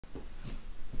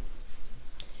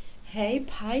Hey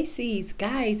Pisces,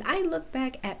 guys, I look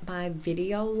back at my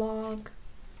video log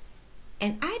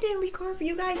and I didn't record for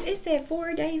you guys. It said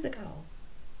 4 days ago.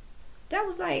 That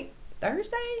was like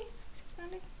Thursday?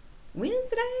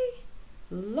 Wednesday?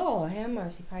 Lord have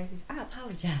mercy, Pisces. I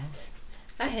apologize.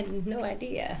 I had no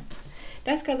idea.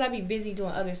 That's because I be busy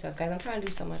doing other stuff, guys. I'm trying to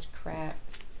do so much crap.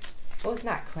 Well, it's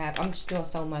not crap. I'm just doing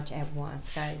so much at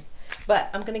once, guys. But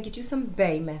I'm going to get you some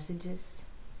B.A.E messages.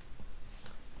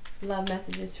 Love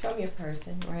messages from your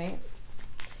person, right?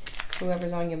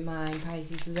 Whoever's on your mind,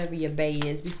 Pisces, whoever your B.A.E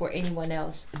is, before anyone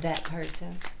else, that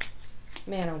person.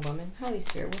 Man or woman. Holy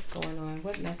Spirit, what's going on?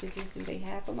 What messages do they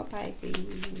have for my Pisces?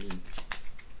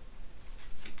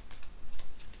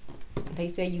 They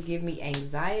say you give me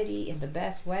anxiety in the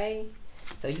best way.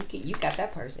 So you got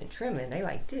that person trembling. They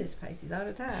like this, Pisces, all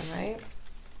the time, right?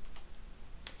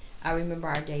 I remember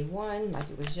our day one like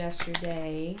it was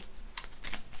yesterday.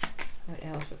 What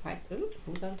else for Pisces? Ooh,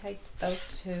 who's gonna take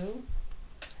those two?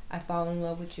 I fall in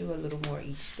love with you a little more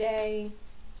each day.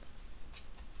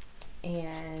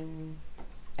 And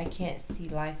I can't see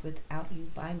life without you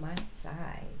by my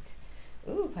side.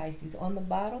 Ooh, Pisces, on the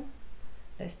bottom.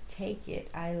 Let's take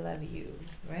it. I love you,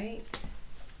 right?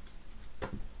 All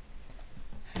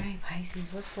right,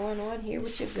 Pisces, what's going on here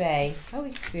with your B.A.E?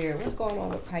 Holy Spirit, what's going on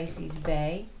with Pisces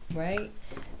B.A.E, right?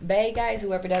 B.A.E, guys,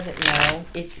 whoever doesn't know,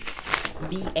 it's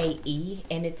B.A.E,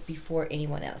 and it's before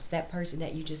anyone else. That person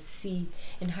that you just see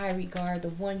in high regard, the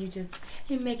one you just,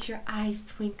 it makes your eyes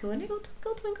twinkle, and they go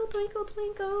twinkle, twinkle, twinkle,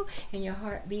 twinkle, and your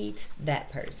heart beats,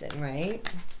 that person, right?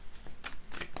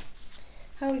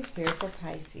 Holy Spirit for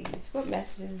Pisces, what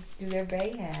messages do their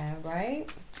B.A.E have,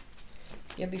 right?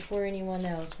 Yeah, before anyone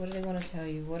else, what do they want to tell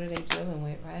you? What are they dealing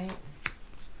with, right?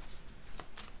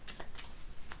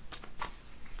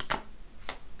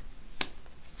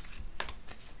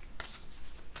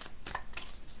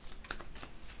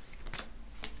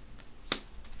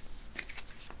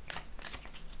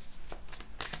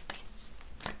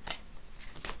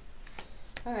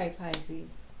 All right, Pisces.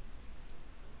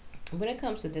 When it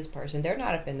comes to this person, they're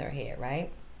not up in their head,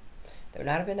 right? They're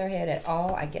not up in their head at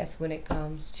all. I guess when it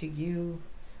comes to you,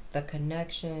 the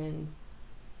connection,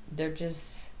 they're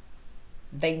just,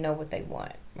 they know what they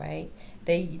want, right?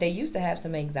 They used to have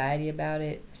some anxiety about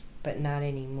it, but not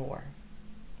anymore.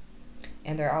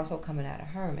 And they're also coming out of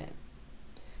Hermit.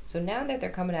 So now that they're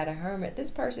coming out of Hermit,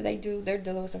 this person, they're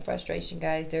dealing with some frustration,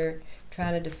 guys. They're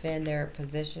trying to defend their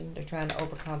position. They're trying to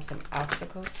overcome some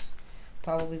obstacles,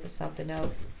 probably with something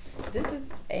else. This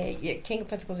is a King of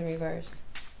Pentacles in reverse,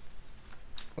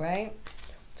 right?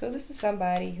 So this is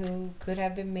somebody who could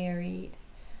have been married,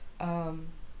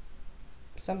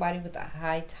 somebody with a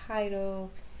high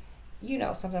title, you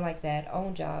know, something like that,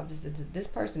 own job. This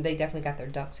person, they definitely got their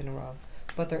ducks in a row,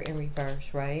 but they're in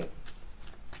reverse, right?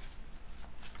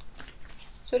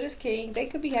 So this king, they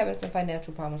could be having some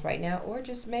financial problems right now, or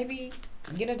just maybe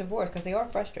get a divorce because they are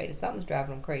frustrated. Something's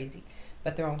driving them crazy,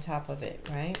 but they're on top of it,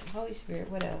 right? Holy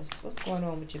Spirit, what else? What's going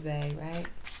on with your B.A.E, right?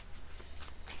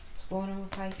 What's going on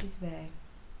with Pisces B.A.E?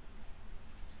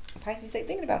 Pisces, they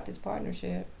thinking about this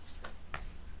partnership.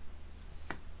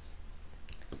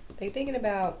 They thinking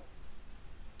about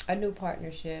a new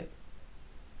partnership.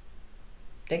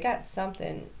 They got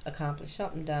something accomplished,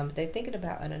 something done, but they're thinking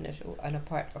about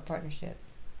a partnership.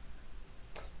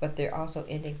 But they're also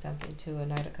ending something too. A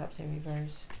Knight of Cups in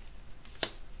reverse.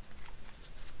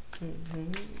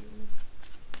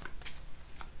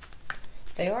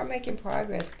 They are making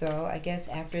progress though. I guess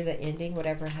after the ending,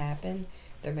 whatever happened,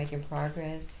 they're making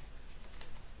progress.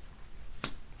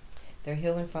 They're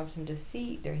healing from some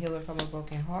deceit. They're healing from a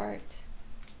broken heart.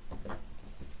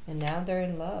 And now they're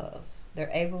in love.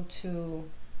 They're able to,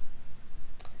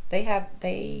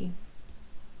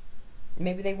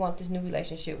 maybe they want this new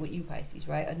relationship with you, Pisces,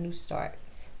 right? A new start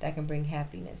that can bring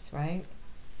happiness, right?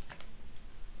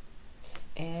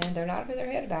 And they're not up in their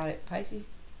head about it. Pisces,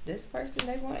 this person,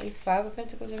 they want a Five of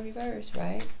Pentacles in reverse,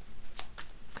 right?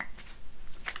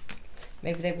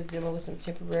 Maybe they was dealing with some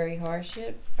temporary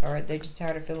hardship, or they're just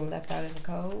tired of feeling left out in the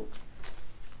cold.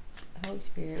 Holy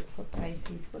Spirit for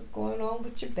Pisces, what's going on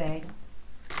with your B.A.E?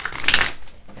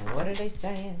 And what are they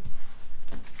saying?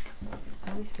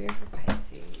 Holy Spirit for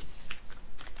Pisces.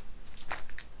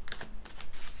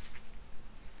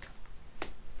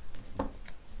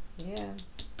 Yeah.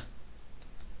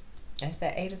 That's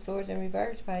that Eight of Swords in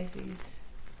reverse, Pisces.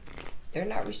 They're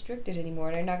not restricted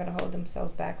anymore. They're not going to hold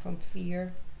themselves back from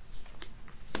fear.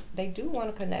 They do want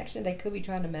a connection. They could be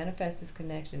trying to manifest this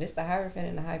connection. It's the Hierophant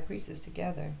and the High Priestess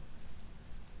together.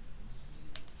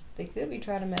 They could be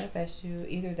trying to manifest you.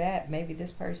 Either that, maybe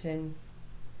this person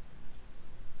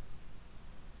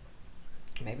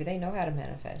Maybe they know how to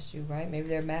manifest you, right? Maybe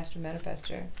they're a master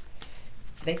manifester.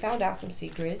 They found out some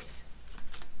secrets,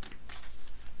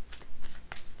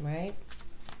 right?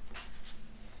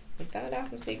 They found out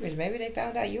some secrets. Maybe they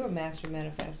found out you're a master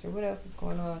manifester. What else is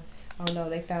going on? Oh no,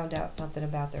 they found out something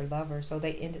about their lover. So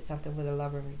they ended something with a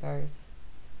lover in reverse.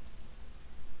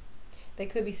 They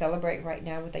could be celebrating right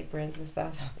now with their friends and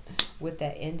stuff with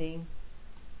that ending.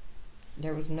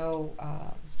 There was no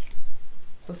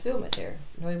fulfillment there.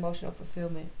 No emotional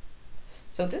fulfillment.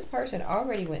 So this person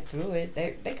already went through it.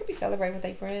 They could be celebrating with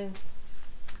their friends.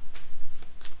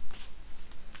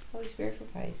 Holy Spirit for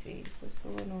Pisces. What's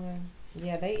going on?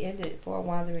 Yeah, they ended 4 of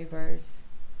Wands in reverse.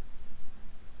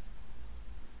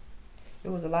 It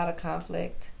was a lot of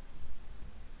conflict.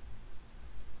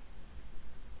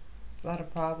 A lot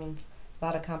of problems. A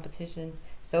lot of competition.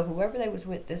 So whoever they was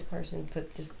with, this person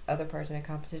put this other person in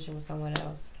competition with someone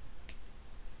else.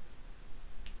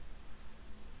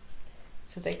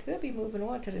 So they could be moving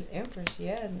on to this Empress,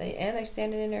 yeah, and they're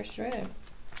standing in their strength.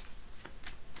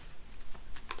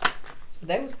 So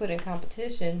they was put in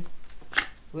competition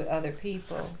with other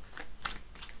people.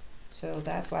 So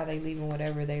that's why they leaving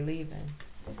whatever they leaving.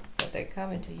 But they're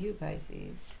coming to you,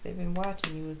 Pisces. They've been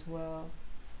watching you as well.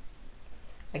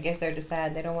 I guess they're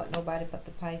deciding they don't want nobody but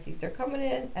the Pisces. They're coming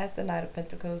in as the Knight of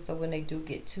Pentacles, so when they do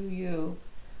get to you,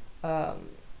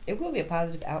 it will be a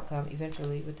positive outcome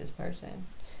eventually with this person.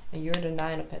 And you're the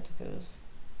 9 of Pentacles.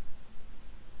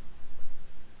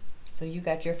 So you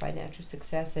got your financial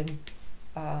success and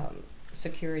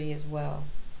security as well.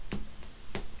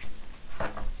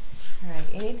 Alright,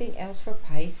 anything else for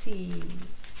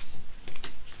Pisces?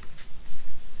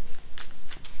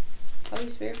 Holy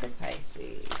Spirit for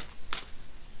Pisces.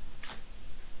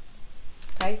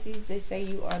 Pisces, they say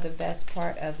you are the best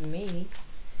part of me.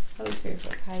 Holy Spirit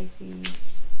for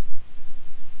Pisces.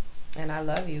 And I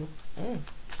love you.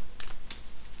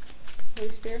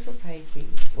 Holy Spirit for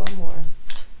Pisces. One more.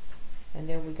 And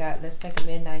then we got, let's take a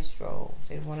midnight stroll.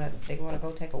 So they wanna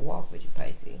go take a walk with you,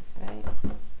 Pisces, right?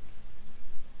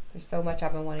 There's so much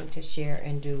I've been wanting to share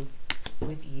and do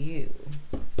with you.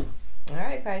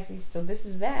 Alright, Pisces, so this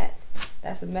is that.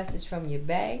 That's a message from your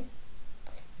B.A.E.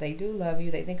 They do love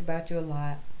you. They think about you a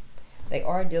lot. They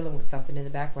are dealing with something in the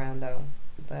background though.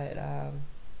 But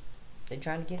they're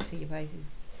trying to get to you,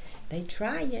 Pisces. They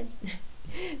trying.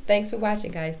 Thanks for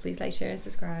watching, guys. Please like, share, and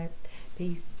subscribe.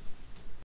 Peace.